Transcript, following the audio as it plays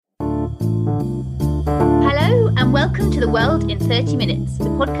to the World in 30 Minutes, the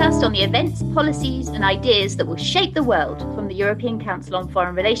podcast on the events, policies and ideas that will shape the world from the European Council on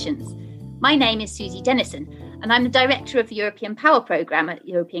Foreign Relations. My name is Susie Dennison, and I'm the Director of the European Power Programme at the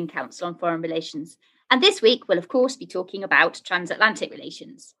European Council on Foreign Relations. And this week, we'll of course be talking about transatlantic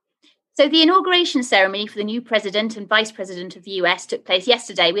relations. So the inauguration ceremony for the new president and vice president of the US took place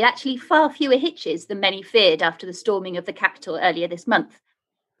yesterday with actually far fewer hitches than many feared after the storming of the Capitol earlier this month.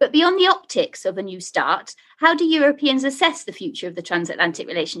 But beyond the optics of a new start, how do Europeans assess the future of the transatlantic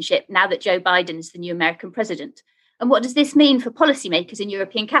relationship now that Joe Biden is the new American president? And what does this mean for policymakers in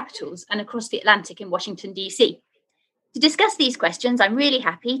European capitals and across the Atlantic in Washington, D.C.? To discuss these questions, I'm really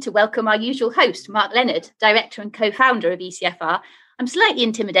happy to welcome our usual host, Mark Leonard, director and co-founder of ECFR. I'm slightly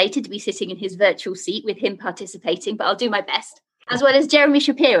intimidated to be sitting in his virtual seat with him participating, but I'll do my best. As well as Jeremy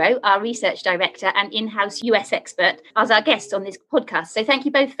Shapiro, our research director and in-house US expert, as our guest on this podcast. So thank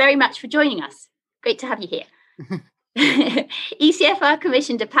you both very much for joining us. Great to have you here. ECFR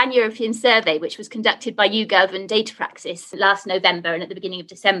commissioned a pan-European survey, which was conducted by YouGov and Data Praxis last November and at the beginning of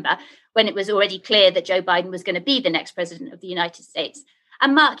December, when it was already clear that Joe Biden was going to be the next president of the United States.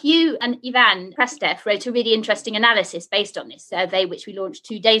 And Mark, you and Ivan Krastev wrote a really interesting analysis based on this survey, which we launched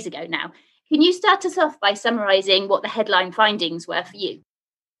 2 days ago now. Can you start us off by summarising what the headline findings were for you?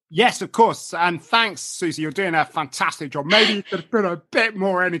 Yes, of course. And thanks, Susie. You're doing a fantastic job. Maybe you could put a bit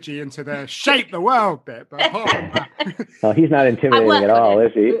more energy into the shape the world bit. But well, he's not intimidating at all,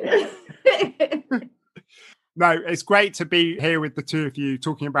 is he? No, it's great to be here with the two of you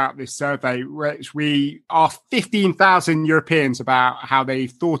talking about this survey, which we asked 15,000 Europeans about how they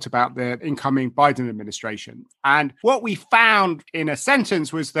thought about the incoming Biden administration. And what we found in a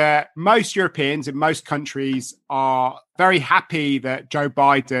sentence was that most Europeans in most countries are very happy that Joe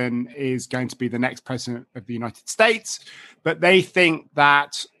Biden is going to be the next president of the United States, but they think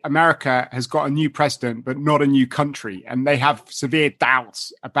that America has got a new president, but not a new country. And they have severe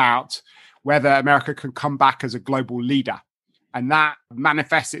doubts about whether America can come back as a global leader. And that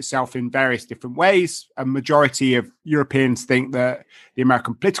manifests itself in various different ways. A majority of Europeans think that the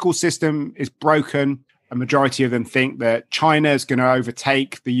American political system is broken. A majority of them think that China is going to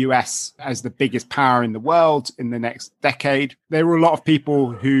overtake the US as the biggest power in the world in the next decade. There are a lot of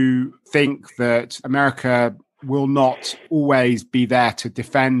people who think that America will not always be there to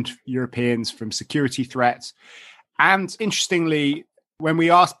defend Europeans from security threats. And interestingly, when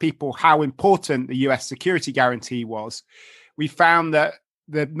we asked people how important the US security guarantee was, we found that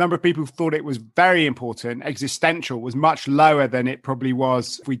the number of people who thought it was very important, existential, was much lower than it probably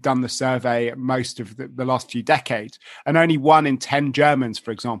was if we'd done the survey most of the last few decades. And only 1 in 10 Germans, for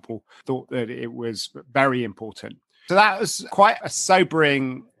example, thought that it was very important. So that was quite a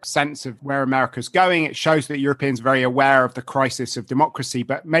sobering sense of where America's going. It shows that Europeans are very aware of the crisis of democracy,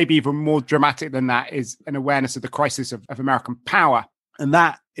 but maybe even more dramatic than that is an awareness of the crisis of American power. And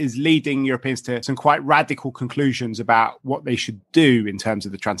that is leading Europeans to some quite radical conclusions about what they should do in terms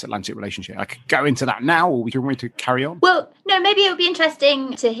of the transatlantic relationship. I could go into that now, or do you want me to carry on? Well, no, maybe it would be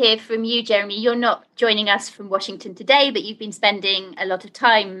interesting to hear from you, Jeremy. You're not joining us from Washington today, but you've been spending a lot of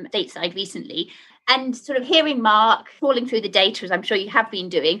time stateside recently. And sort of hearing Mark trawling through the data, as I'm sure you have been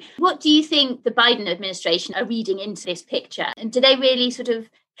doing, what do you think the Biden administration are reading into this picture? And do they really sort of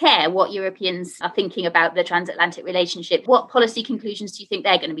care what Europeans are thinking about the transatlantic relationship? What policy conclusions do you think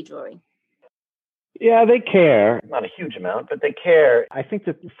they're going to be drawing? Yeah, they care. Not a huge amount, but they care. I think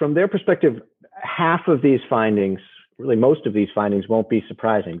that from their perspective, half of these findings, really most of these findings, won't be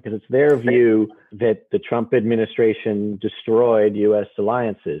surprising because it's their view that the Trump administration destroyed U.S.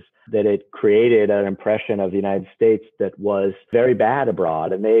 alliances, that it created an impression of the United States that was very bad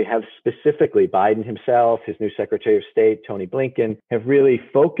abroad. And they have specifically, Biden himself, his new Secretary of State, Tony Blinken, have really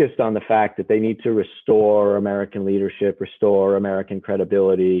focused on the fact that they need to restore American leadership, restore American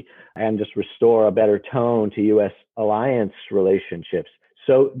credibility, and just restore a better tone to U.S. alliance relationships.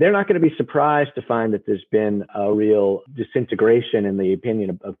 So they're not going to be surprised to find that there's been a real disintegration in the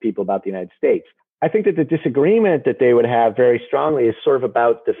opinion of people about the United States. I think that the disagreement that they would have very strongly is sort of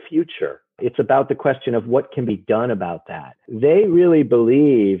about the future. It's about the question of what can be done about that. They really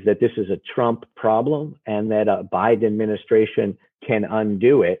believe that this is a Trump problem and that a Biden administration can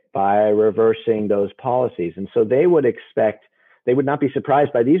undo it by reversing those policies. And so they would not be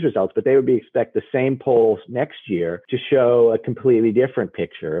surprised by these results, but they would expect the same polls next year to show a completely different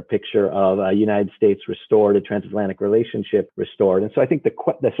picture, a picture of a United States restored, a transatlantic relationship restored. And so I think the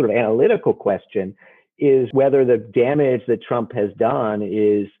sort of analytical question is whether the damage that Trump has done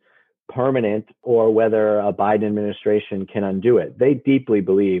is permanent or whether a Biden administration can undo it. They deeply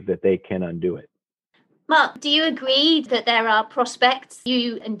believe that they can undo it. Mark, do you agree that there are prospects?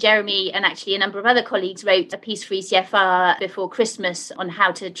 You and Jeremy and actually a number of other colleagues wrote a piece for ECFR before Christmas on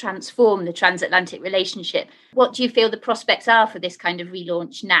how to transform the transatlantic relationship. What do you feel the prospects are for this kind of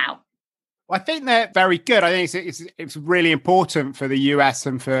relaunch now? I think they're very good. I think it's really important for the US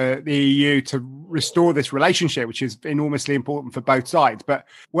and for the EU to restore this relationship, which is enormously important for both sides. But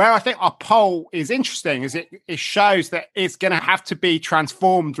where I think our poll is interesting is it shows that it's going to have to be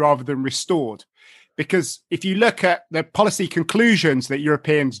transformed rather than restored. Because if you look at the policy conclusions that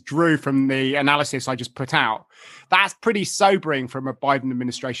Europeans drew from the analysis I just put out, that's pretty sobering from a Biden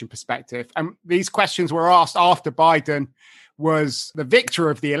administration perspective. And these questions were asked after Biden was the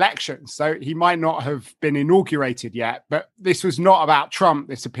victor of the election. So he might not have been inaugurated yet, but this was not about Trump,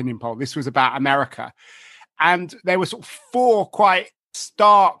 this opinion poll. This was about America. And there were sort of four quite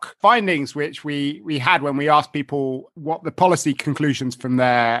stark findings which we had when we asked people what the policy conclusions from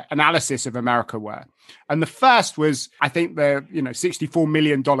their analysis of America were. And the first was, I think, the $64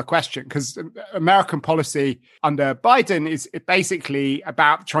 million question, because American policy under Biden is basically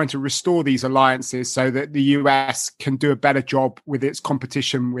about trying to restore these alliances so that the US can do a better job with its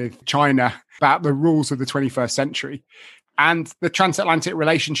competition with China about the rules of the 21st century. And the transatlantic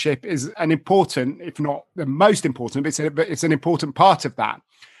relationship is an important, if not the most important, but it's an important part of that.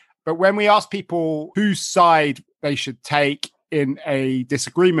 But when we ask people whose side they should take in a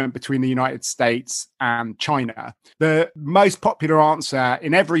disagreement between the United States and China, the most popular answer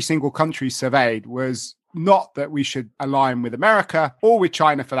in every single country surveyed was not that we should align with America or with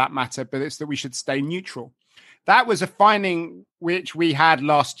China for that matter, but it's that we should stay neutral. That was a finding which we had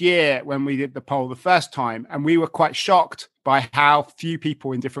last year when we did the poll the first time, and we were quite shocked by how few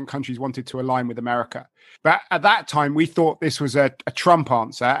people in different countries wanted to align with America. But at that time, we thought this was a Trump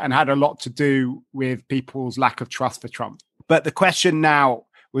answer and had a lot to do with people's lack of trust for Trump. But the question now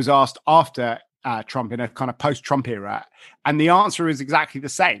was asked after Trump in a kind of post-Trump era, and the answer is exactly the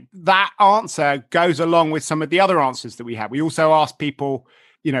same. That answer goes along with some of the other answers that we had. We also asked people,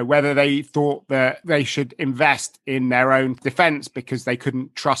 whether they thought that they should invest in their own defense because they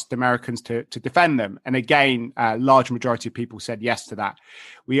couldn't trust Americans to defend them. And again, a large majority of people said yes to that.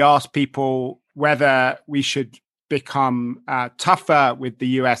 We asked people whether we should become tougher with the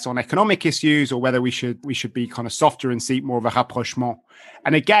US on economic issues or whether we should be kind of softer and seek more of a rapprochement.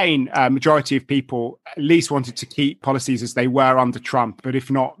 And again, a majority of people at least wanted to keep policies as they were under Trump, but if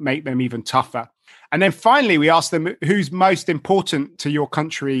not, make them even tougher. And then finally, we asked them who's most important to your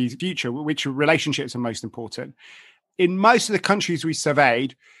country's future, which relationships are most important. In most of the countries we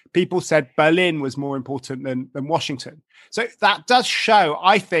surveyed, people said Berlin was more important than Washington. So that does show,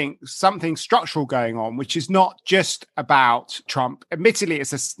 I think, something structural going on, which is not just about Trump. Admittedly,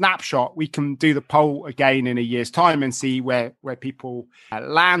 it's a snapshot. We can do the poll again in a year's time and see where people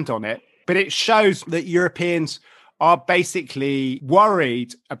land on it. But it shows that Europeans are basically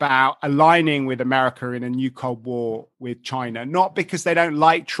worried about aligning with America in a new Cold War with China, not because they don't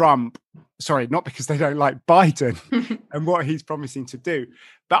like not because they don't like Biden and what he's promising to do,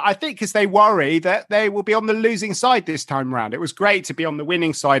 but I think because they worry that they will be on the losing side this time around. It was great to be on the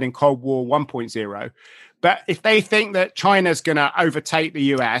winning side in Cold War 1.0. But if they think that China's going to overtake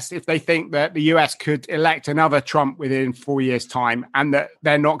the US, if they think that the US could elect another Trump within 4 years' time, and that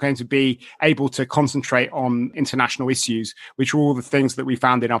they're not going to be able to concentrate on international issues, which are all the things that we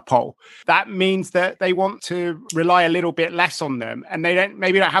found in our poll, that means that they want to rely a little bit less on them. And they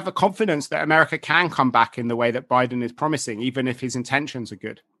maybe don't have the confidence that America can come back in the way that Biden is promising, even if his intentions are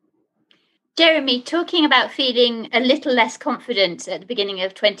good. Jeremy, talking about feeling a little less confident at the beginning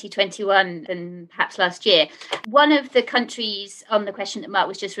of 2021 than perhaps last year, one of the countries on the question that Mark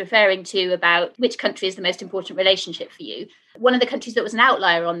was just referring to about which country is the most important relationship for you, one of the countries that was an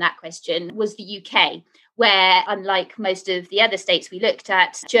outlier on that question was the UK, where, unlike most of the other states we looked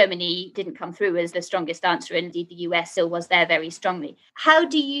at, Germany didn't come through as the strongest answer. Indeed, the US still was there very strongly. How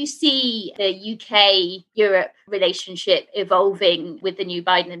do you see the UK-Europe relationship evolving with the new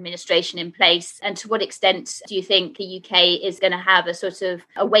Biden administration in place? And to what extent do you think the UK is going to have a sort of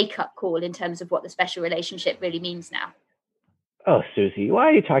a wake-up call in terms of what the special relationship really means now? Oh, Susie, why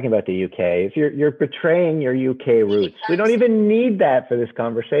are you talking about the UK? If you're betraying your UK roots, we don't even need that for this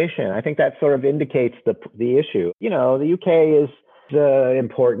conversation. I think that sort of indicates the issue. The UK is an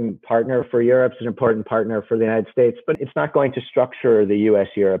important partner for Europe, it's an important partner for the United States, but it's not going to structure the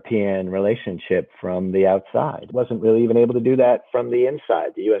US-European relationship from the outside. It wasn't really even able to do that from the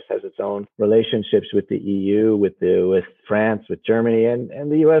inside. The US has its own relationships with the EU, with France, with Germany,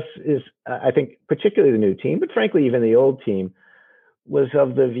 and the US is, I think, particularly the new team, but frankly, even the old team, was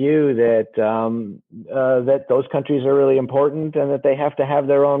of the view that that those countries are really important and that they have to have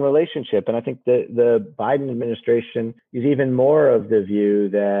their own relationship. And I think the Biden administration is even more of the view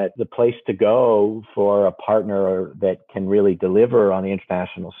that the place to go for a partner that can really deliver on the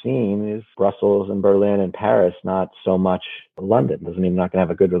international scene is Brussels and Berlin and Paris, not so much London. Doesn't mean we're not going to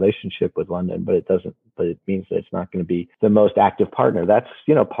have a good relationship with London, but it means that it's not going to be the most active partner. That's,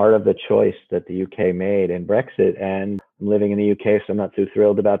 part of the choice that the UK made in Brexit. And I'm living in the UK, so I'm not too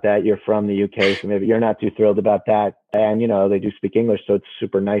thrilled about that. You're from the UK, so maybe you're not too thrilled about that. And, they do speak English, so it's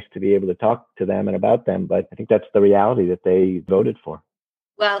super nice to be able to talk to them and about them. But I think that's the reality that they voted for.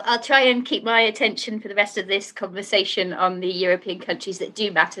 Well, I'll try and keep my attention for the rest of this conversation on the European countries that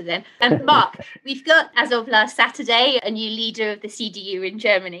do matter then. And Mark, we've got, as of last Saturday, a new leader of the CDU in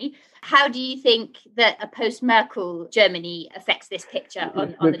Germany. How do you think that a post-Merkel Germany affects this picture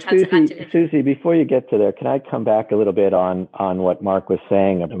on the transatlantic? Susie, before you get to there, can I come back a little bit on what Mark was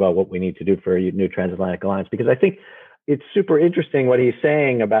saying about what we need to do for a new transatlantic alliance? Because I think it's super interesting what he's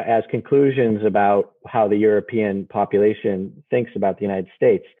saying about as conclusions about how the European population thinks about the United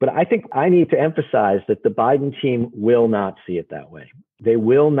States. But I think I need to emphasize that the Biden team will not see it that way. They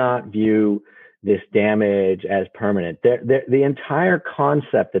will not view this damage as permanent. The entire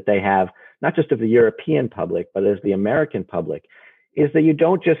concept that they have, not just of the European public, but as the American public, is that you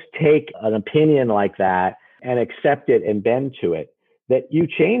don't just take an opinion like that and accept it and bend to it, that you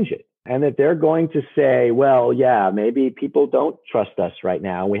change it. And that they're going to say, well, yeah, maybe people don't trust us right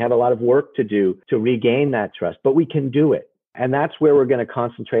now. We have a lot of work to do to regain that trust, but we can do it. And that's where we're going to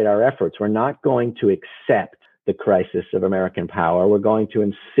concentrate our efforts. We're not going to accept the crisis of American power. We're going to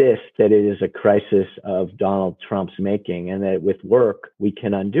insist that it is a crisis of Donald Trump's making and that with work, we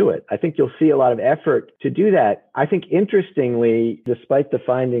can undo it. I think you'll see a lot of effort to do that. I think interestingly, despite the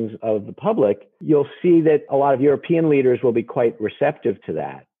findings of the public, you'll see that a lot of European leaders will be quite receptive to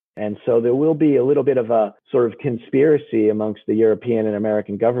that. And so there will be a little bit of a sort of conspiracy amongst the European and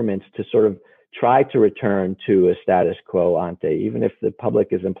American governments to sort of try to return to a status quo ante, even if the public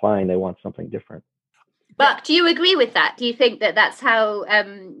is implying they want something different. Buck, do you agree with that? Do you think that that's how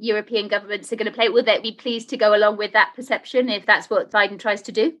European governments are going to play? Will they be pleased to go along with that perception if that's what Biden tries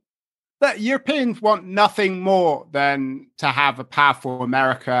to do? But Europeans want nothing more than to have a powerful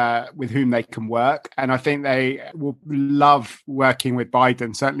America with whom they can work. And I think they will love working with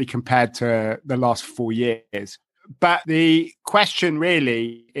Biden, certainly compared to the last 4 years. But the question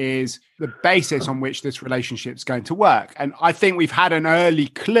really is the basis on which this relationship is going to work. And I think we've had an early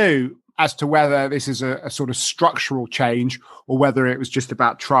clue as to whether this is a sort of structural change or whether it was just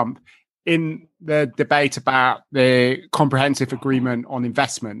about Trump in the debate about the Comprehensive Agreement on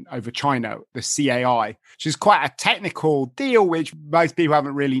Investment over China, the CAI, which is quite a technical deal, which most people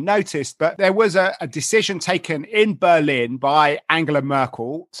haven't really noticed. But there was a decision taken in Berlin by Angela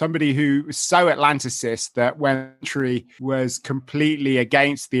Merkel, somebody who was so Atlanticist that when she was completely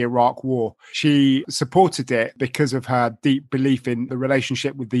against the Iraq war, she supported it because of her deep belief in the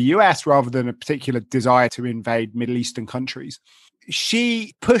relationship with the US rather than a particular desire to invade Middle Eastern countries.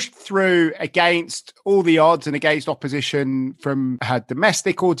 She pushed through against all the odds and against opposition from her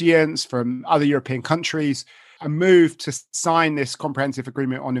domestic audience, from other European countries, a move to sign this comprehensive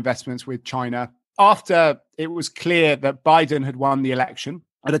agreement on investments with China after it was clear that Biden had won the election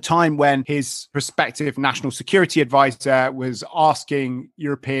at a time when his prospective national security advisor was asking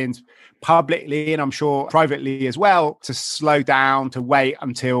Europeans publicly, and I'm sure privately as well, to slow down, to wait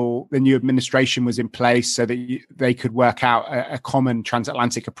until the new administration was in place so that they could work out a common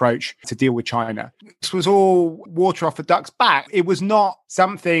transatlantic approach to deal with China. This was all water off a duck's back. It was not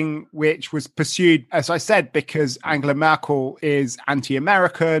something which was pursued, as I said, because Angela Merkel is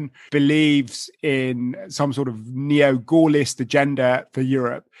anti-American, believes in some sort of neo-Gaullist agenda for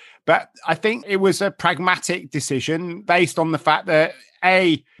Europe. But I think it was a pragmatic decision based on the fact that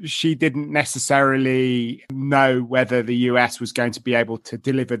she didn't necessarily know whether the US was going to be able to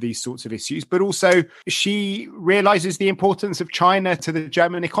deliver these sorts of issues, but also she realizes the importance of China to the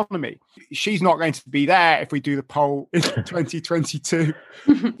German economy. She's not going to be there if we do the poll in 2022.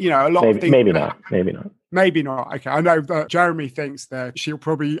 A lot of things. Maybe not. Okay. I know that Jeremy thinks that she'll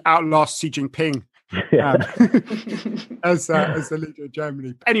probably outlast Xi Jinping as the leader of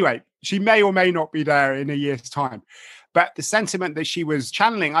Germany. Anyway, she may or may not be there in a year's time. But the sentiment that she was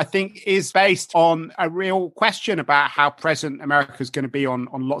channeling, I think, is based on a real question about how present America is going to be on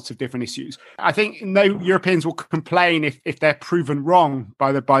lots of different issues. I think no Europeans will complain if they're proven wrong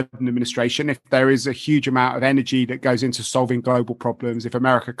by the Biden administration, if there is a huge amount of energy that goes into solving global problems, if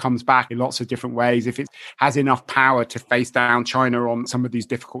America comes back in lots of different ways, if it has enough power to face down China on some of these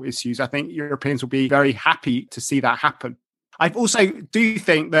difficult issues. I think Europeans will be very happy to see that happen. I also do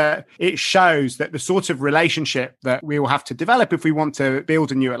think that it shows that the sort of relationship that we will have to develop if we want to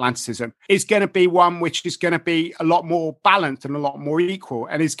build a new Atlanticism is going to be one which is going to be a lot more balanced and a lot more equal,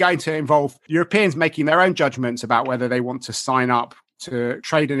 and is going to involve Europeans making their own judgments about whether they want to sign up to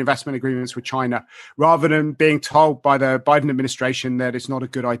trade and investment agreements with China, rather than being told by the Biden administration that it's not a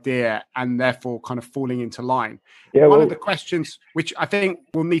good idea and therefore kind of falling into line. Yeah, One of the questions which I think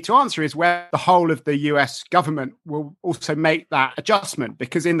we'll need to answer is where the whole of the US government will also make that adjustment,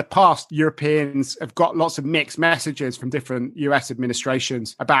 because in the past, Europeans have got lots of mixed messages from different US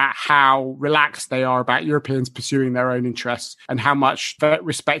administrations about how relaxed they are about Europeans pursuing their own interests and how much the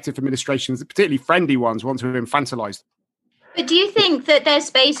respective administrations, particularly friendly ones, want to infantilize. But do you think that there's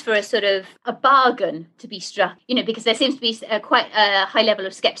space for a sort of a bargain to be struck? Because there seems to be quite a high level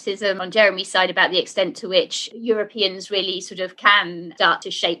of skepticism on Jeremy's side about the extent to which Europeans really sort of can start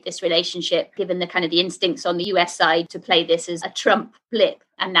to shape this relationship, given the kind of the instincts on the US side to play this as a Trump blip.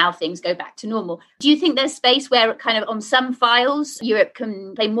 And now things go back to normal. Do you think there's space where kind of on some files, Europe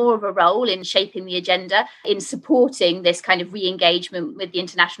can play more of a role in shaping the agenda, in supporting this kind of re-engagement with the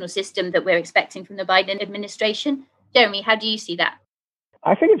international system that we're expecting from the Biden administration? Jeremy, how do you see that?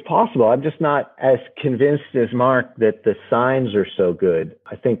 I think it's possible. I'm just not as convinced as Mark that the signs are so good.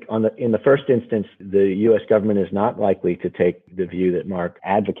 I think in the first instance, the U.S. government is not likely to take the view that Mark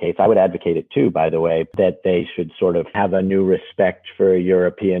advocates. I would advocate it too, by the way, that they should sort of have a new respect for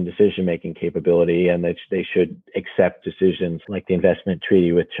European decision-making capability, and that they should accept decisions like the investment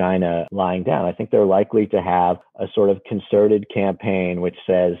treaty with China lying down. I think they're likely to have a sort of concerted campaign which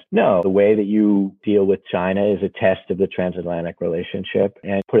says, no, the way that you deal with China is a test of the transatlantic relationship,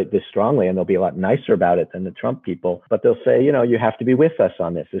 and put it this strongly, and they'll be a lot nicer about it than the Trump people, but they'll say, you have to be with us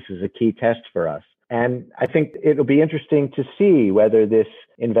on this. This is a key test for us. And I think it'll be interesting to see whether this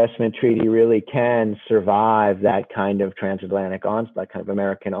investment treaty really can survive that kind of transatlantic onslaught, kind of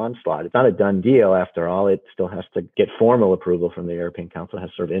American onslaught. It's not a done deal after all. It still has to get formal approval from the European Council, it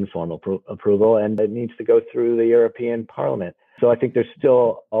has sort of informal approval, and it needs to go through the European Parliament. So I think there's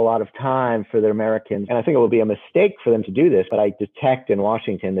still a lot of time for the Americans, and I think it will be a mistake for them to do this, but I detect in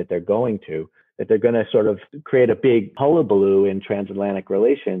Washington that they're going to sort of create a big hullabaloo in transatlantic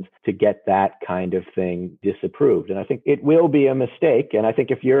relations to get that kind of thing disapproved. And I think it will be a mistake. And I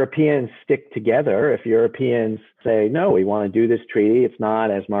think if Europeans stick together, if Europeans say, no, we want to do this treaty, it's not,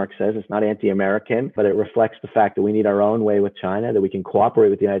 as Mark says, it's not anti-American, but it reflects the fact that we need our own way with China, that we can cooperate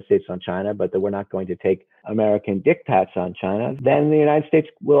with the United States on China, but that we're not going to take American diktats on China, then the United States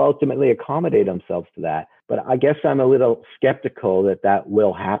will ultimately accommodate themselves to that. But I guess I'm a little skeptical that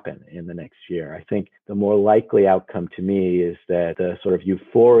will happen in the next year. I think the more likely outcome to me is that the sort of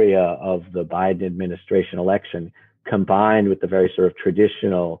euphoria of the Biden administration election, combined with the very sort of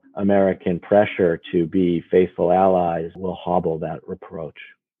traditional American pressure to be faithful allies, will hobble that approach.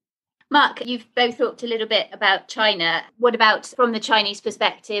 Mark, you've both talked a little bit about China. What about from the Chinese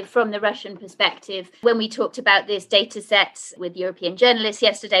perspective, from the Russian perspective? When we talked about this data sets with European journalists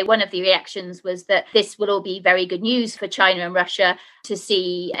yesterday, one of the reactions was that this will all be very good news for China and Russia to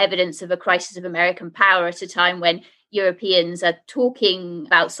see evidence of a crisis of American power at a time when Europeans are talking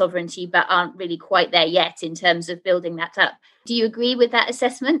about sovereignty but aren't really quite there yet in terms of building that up. Do you agree with that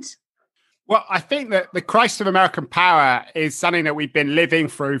assessment? Well, I think that the crisis of American power is something that we've been living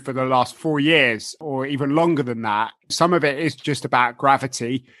through for the last 4 years, or even longer than that. Some of it is just about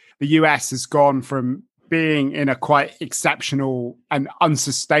gravity. The US has gone from being in a quite exceptional and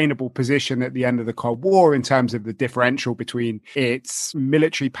unsustainable position at the end of the Cold War in terms of the differential between its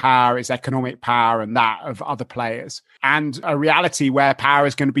military power, its economic power, and that of other players. And a reality where power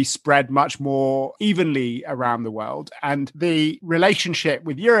is going to be spread much more evenly around the world. And the relationship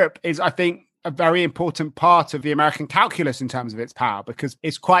with Europe is, I think, a very important part of the American calculus in terms of its power, because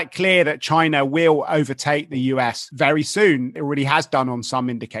it's quite clear that China will overtake the US very soon. It already has done on some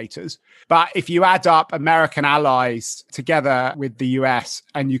indicators. But if you add up American allies together with the US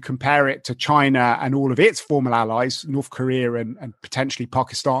and you compare it to China and all of its former allies, North Korea and potentially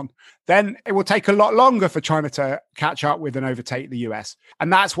Pakistan, then it will take a lot longer for China to catch up with and overtake the US.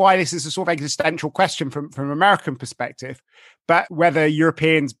 And that's why this is a sort of existential question from an American perspective. But whether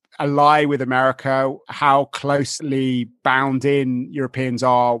Europeans ally with America, how closely bound in Europeans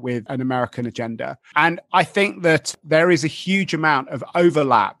are with an American agenda. And I think that there is a huge amount of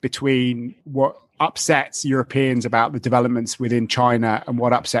overlap between what upsets Europeans about the developments within China and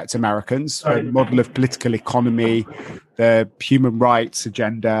what upsets Americans. The model of political economy, the human rights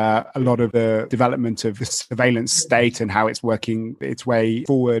agenda, a lot of the development of the surveillance state and how it's working its way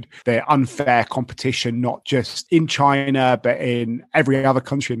forward, the unfair competition, not just in China, but in every other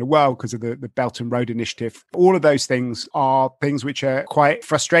country in the world because of the Belt and Road Initiative. All of those things are things which are quite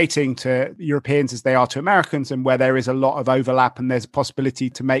frustrating to Europeans as they are to Americans, and where there is a lot of overlap and there's a possibility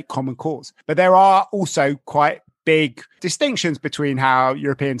to make common cause. But there are also quite big distinctions between how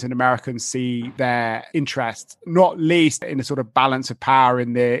Europeans and Americans see their interests, not least in a sort of balance of power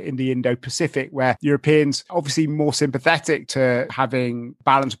in the Indo-Pacific, where Europeans are obviously more sympathetic to having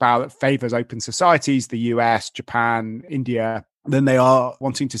balance of power that favors open societies, the US, Japan, India, than they are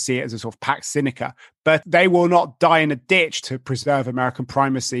wanting to see it as a sort of pax sinica. But they will not die in a ditch to preserve American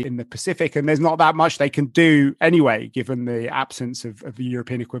primacy in the Pacific. And there's not that much they can do anyway, given the absence of the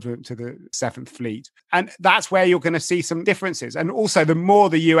European equivalent to the Seventh Fleet. And that's where you're going to see some differences. And also, the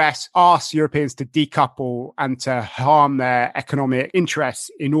more the US asks Europeans to decouple and to harm their economic interests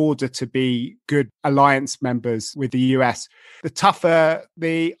in order to be good alliance members with the US, the tougher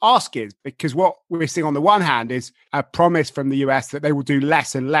the ask is, because what we're seeing on the one hand is a promise from the US that they will do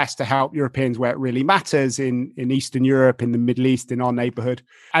less and less to help Europeans where it really matters in Eastern Europe, in the Middle East, in our neighborhood.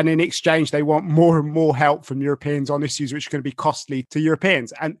 And in exchange, they want more and more help from Europeans on issues which are going to be costly to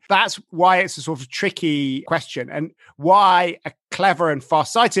Europeans. And that's why it's a sort of tricky question, and why a clever and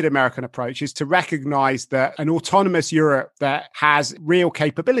far-sighted American approach is to recognize that an autonomous Europe that has real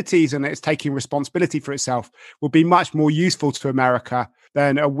capabilities and is taking responsibility for itself will be much more useful to America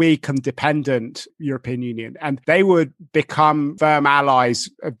than a weak and dependent European Union. And they would become firm allies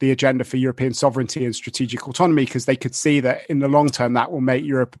of the agenda for European sovereignty and strategic autonomy, because they could see that in the long term, that will make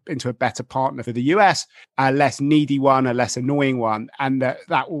Europe into a better partner for the US, a less needy one, a less annoying one, and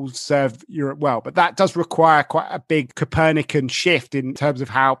that will serve Europe well. But that does require quite a big Copernican shift in terms of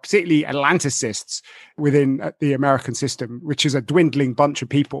how particularly Atlanticists within the American system, which is a dwindling bunch of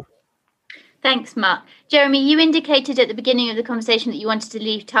people. Thanks, Mark. Jeremy, you indicated at the beginning of the conversation that you wanted to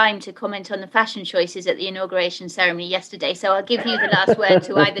leave time to comment on the fashion choices at the inauguration ceremony yesterday. So I'll give you the last word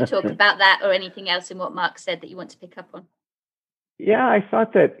to either talk about that or anything else in what Mark said that you want to pick up on. Yeah, I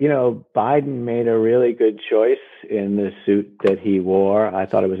thought that, Biden made a really good choice in the suit that he wore. I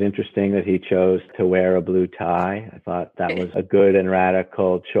thought it was interesting that he chose to wear a blue tie. I thought that was a good and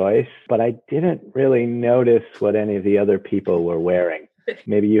radical choice, but I didn't really notice what any of the other people were wearing.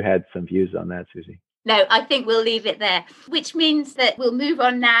 Maybe you had some views on that, Susie. No, I think we'll leave it there, which means that we'll move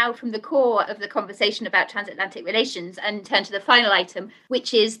on now from the core of the conversation about transatlantic relations and turn to the final item,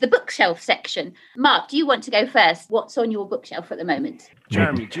 which is the bookshelf section. Mark, do you want to go first? What's on your bookshelf at the moment?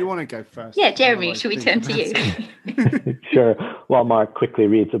 Jeremy, do you want to go first? Yeah, Jeremy, should we turn to you? Sure. While Mark quickly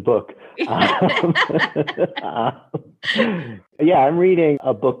reads a book. Yeah, I'm reading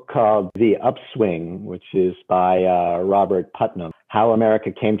a book called The Upswing, which is by Robert Putnam, How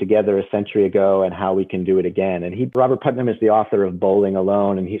America Came Together a Century Ago and How We Can Do It Again. And Robert Putnam is the author of Bowling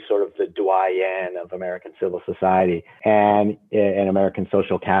Alone, and he's sort of the doyen of American civil society and American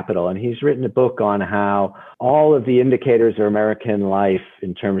social capital. And he's written a book on how all of the indicators of American life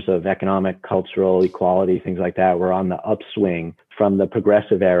in terms of economic, cultural, equality, things like that, were on the upswing from the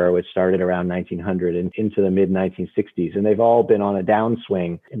progressive era, which started around 1900 and into the mid-1960s. And they've all been on a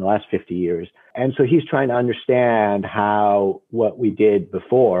downswing in the last 50 years. And so he's trying to understand how what we did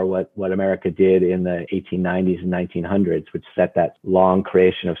before, what America did in the 1890s and 1900s, which set that long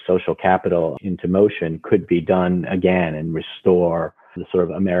creation of social capital into motion, could be done again and restore the sort of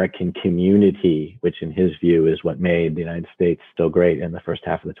American community, which in his view is what made the United States so great in the first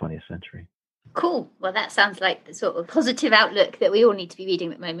half of the 20th century. Cool. Well, that sounds like the sort of positive outlook that we all need to be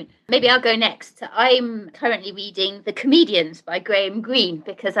reading at the moment. Maybe I'll go next. I'm currently reading The Comedians by Graham Greene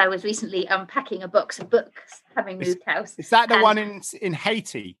because I was recently unpacking a box of books, having moved house. Is that the one in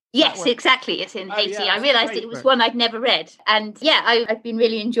Haiti? Yes, exactly. It's in Haiti. Yeah, I realised it was one I'd never read. And yeah, I've been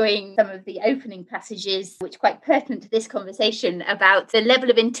really enjoying some of the opening passages, which are quite pertinent to this conversation, about the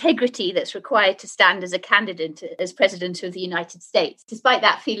level of integrity that's required to stand as a candidate as President of the United States. Despite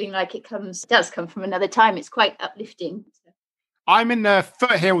that feeling like it does come from another time, it's quite uplifting. I'm in the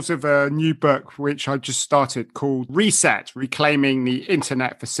foothills of a new book, which I just started, called Reset, Reclaiming the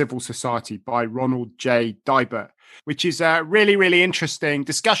Internet for Civil Society by Ronald J. Dibert, which is a really, really interesting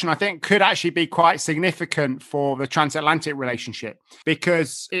discussion. I think could actually be quite significant for the transatlantic relationship,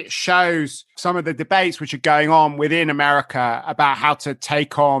 because it shows some of the debates which are going on within America about how to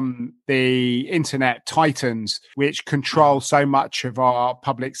take on the internet titans, which control so much of our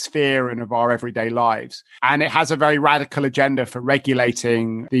public sphere and of our everyday lives. And it has a very radical agenda for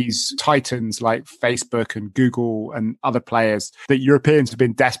regulating these titans like Facebook and Google and other players that Europeans have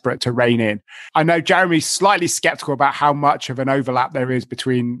been desperate to rein in. I know Jeremy's slightly skeptical skeptical about how much of an overlap there is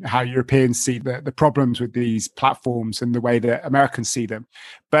between how Europeans see the problems with these platforms and the way that Americans see them.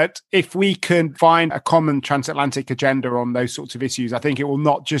 But if we can find a common transatlantic agenda on those sorts of issues, I think it will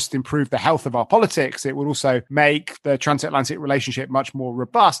not just improve the health of our politics, it will also make the transatlantic relationship much more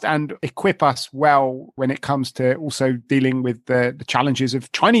robust and equip us well when it comes to also dealing with the challenges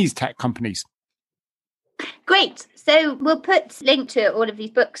of Chinese tech companies. Great. So we'll put a link to all of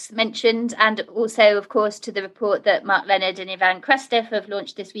these books mentioned, and also, of course, to the report that Mark Leonard and Ivan Krastev have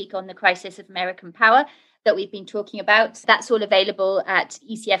launched this week on the crisis of American power that we've been talking about. That's all available at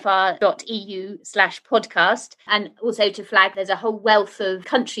ecfr.eu/podcast. And also to flag, there's a whole wealth of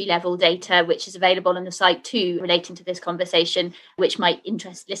country level data, which is available on the site too, relating to this conversation, which might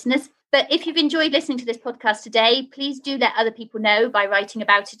interest listeners. But if you've enjoyed listening to this podcast today, please do let other people know by writing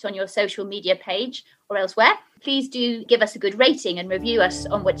about it on your social media page or elsewhere. Please do give us a good rating and review us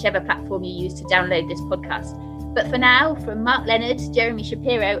on whichever platform you use to download this podcast. But for now, from Mark Leonard, Jeremy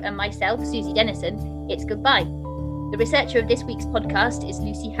Shapiro and myself, Susie Dennison, it's goodbye. The researcher of this week's podcast is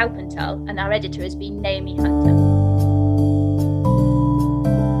Lucy Haupenthal, and our editor has been Naomi Hunter.